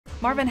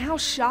Marvin, how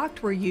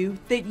shocked were you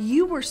that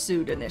you were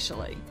sued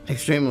initially?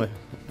 Extremely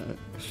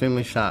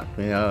shocked.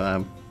 You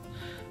know,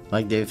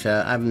 like Dave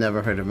said, I've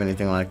never heard of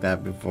anything like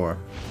that before.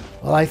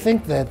 Well, I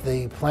think that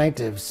the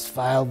plaintiffs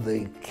filed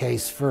the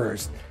case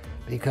first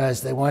because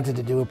they wanted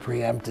to do a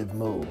preemptive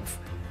move.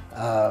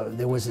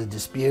 There was a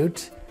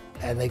dispute,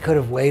 and they could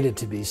have waited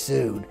to be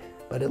sued,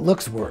 but it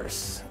looks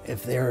worse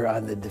if they're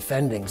on the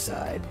defending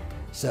side.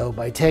 So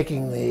by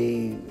taking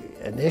the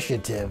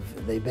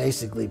initiative, they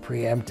basically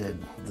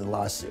preempted the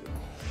lawsuit.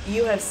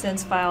 You have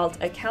since filed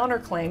a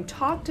counterclaim.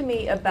 Talk to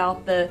me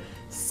about the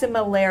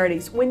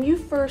similarities. When you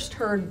first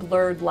heard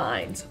Blurred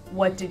Lines,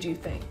 what did you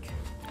think?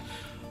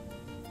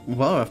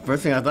 Well, the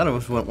first thing I thought it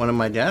was one of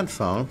my dad's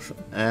songs,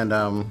 and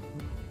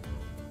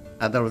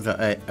I thought it was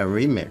a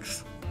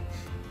remix,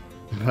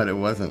 but it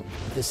wasn't.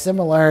 The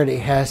similarity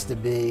has to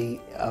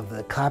be of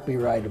the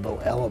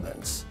copyrightable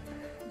elements.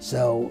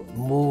 So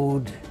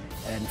mood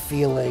and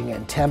feeling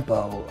and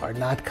tempo are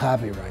not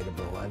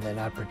copyrightable, and they're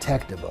not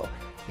protectable.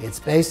 It's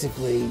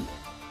basically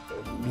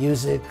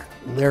music,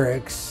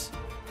 lyrics,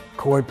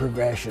 chord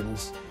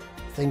progressions,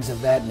 things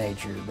of that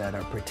nature that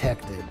are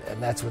protected,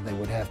 and that's what they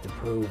would have to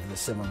prove the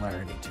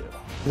similarity to.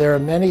 There are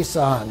many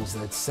songs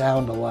that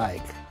sound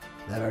alike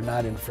that are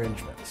not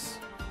infringements,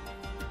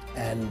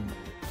 and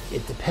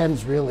it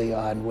depends really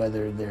on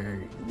whether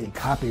the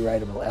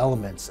copyrightable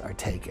elements are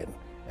taken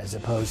as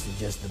opposed to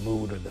just the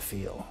mood or the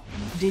feel.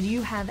 Did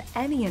you have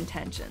any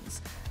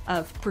intentions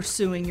of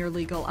pursuing your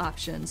legal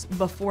options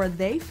before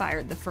they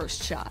fired the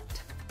first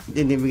shot?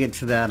 Didn't even get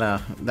to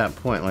that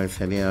point. Like I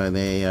said, you know,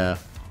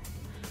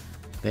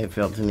 they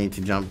felt the need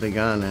to jump the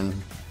gun, and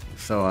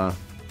so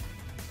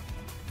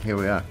here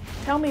we are.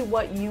 Tell me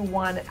what you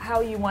want, how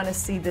you want to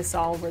see this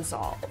all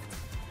resolved.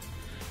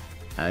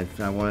 I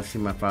want to see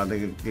my father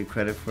get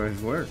credit for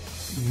his work.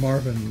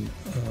 Marvin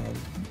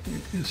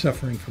is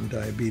suffering from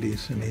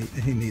diabetes, and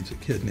he needs a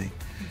kidney.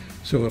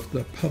 So if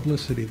the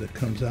publicity that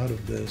comes out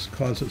of this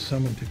causes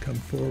someone to come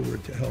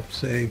forward to help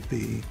save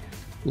the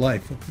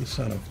life of the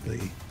son of the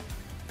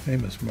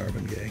famous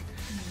Marvin Gaye,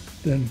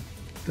 then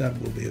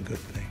that will be a good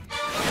thing.